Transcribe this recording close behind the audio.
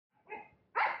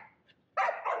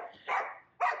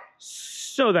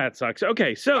So that sucks.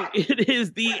 Okay, so it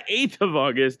is the 8th of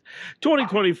August,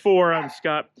 2024. I'm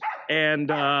Scott. And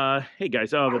hey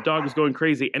guys, oh, the dog is going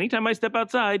crazy. Anytime I step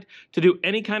outside to do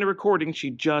any kind of recording,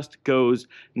 she just goes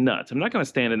nuts. I'm not going to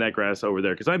stand in that grass over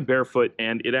there because I'm barefoot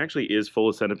and it actually is full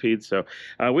of centipedes. So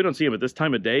we don't see them at this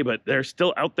time of day, but they're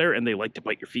still out there and they like to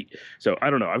bite your feet. So I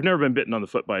don't know. I've never been bitten on the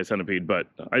foot by a centipede, but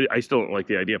I still don't like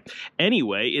the idea.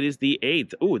 Anyway, it is the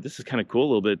 8th. Oh, this is kind of cool.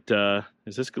 A little bit.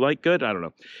 Is this light good? I don't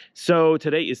know. So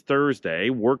today is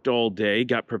Thursday, worked all day,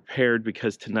 got prepared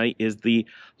because tonight is the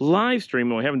live stream,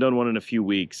 and we haven't done one in a few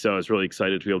weeks, so I was really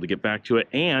excited to be able to get back to it.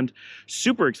 And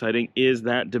super exciting is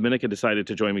that Dominica decided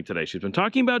to join me today. She's been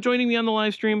talking about joining me on the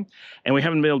live stream, and we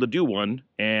haven't been able to do one.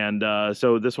 And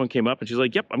so this one came up, and she's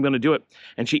like, yep, I'm going to do it.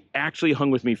 And she actually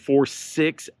hung with me for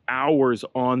 6 hours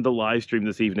on the live stream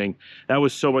this evening. That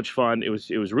was so much fun. It was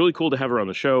really cool to have her on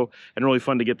the show, and really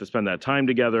fun to get to spend that time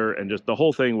together, and just the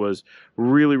whole thing was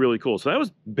really, really cool. So that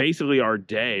was basically our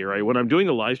day, right? When I'm doing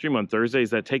the live stream on Thursdays,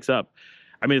 that takes up,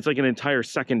 I mean, it's like an entire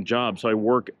second job. So I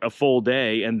work a full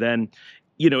day, and then,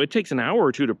 you know, it takes an hour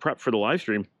or two to prep for the live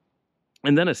stream,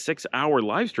 and then a 6-hour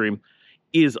live stream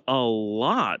is a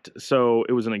lot. So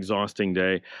it was an exhausting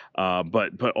day,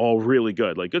 but all really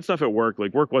good. Like good stuff at work.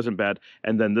 Like work wasn't bad,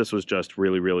 and then this was just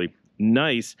really, really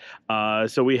nice.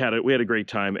 So we had a great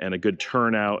time and a good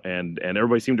turnout, and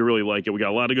everybody seemed to really like it. We got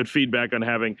a lot of good feedback on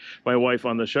having my wife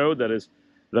on the show. That is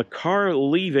the car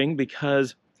leaving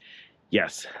because,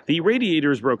 yes, the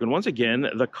radiator is broken. Once again,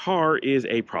 the car is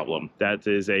a problem. That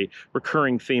is a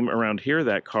recurring theme around here.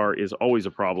 That car is always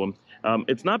a problem.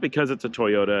 It's not because it's a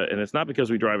Toyota, and it's not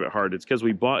because we drive it hard. It's because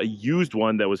we bought a used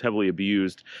one that was heavily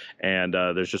abused, and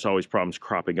there's just always problems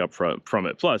cropping up from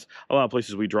it. Plus, a lot of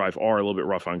places we drive are a little bit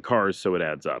rough on cars, so it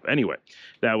adds up. Anyway,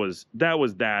 that was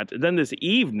that. Then this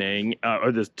evening,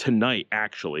 or this tonight,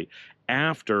 actually,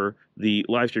 after the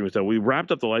live stream was done, we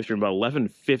wrapped up the live stream about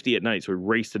 11:50 at night. So we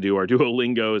raced to do our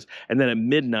Duolingos, and then at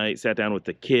midnight sat down with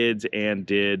the kids and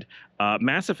did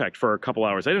Mass Effect for a couple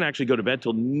hours. I didn't actually go to bed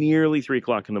till nearly 3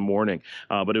 o'clock in the morning,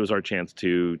 but it was our chance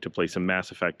to play some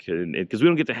Mass Effect because we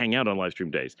don't get to hang out on live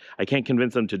stream days. I can't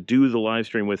convince them to do the live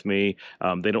stream with me.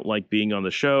 They don't like being on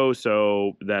the show,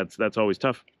 so that's always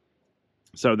tough.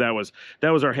 So that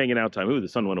was our hanging out time. Ooh, the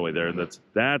sun went away there.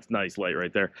 That's nice light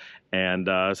right there. And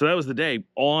so that was the day.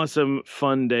 Awesome,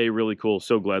 fun day, really cool.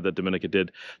 So glad that Dominica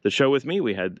did the show with me.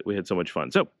 We had so much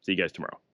fun. So see you guys tomorrow.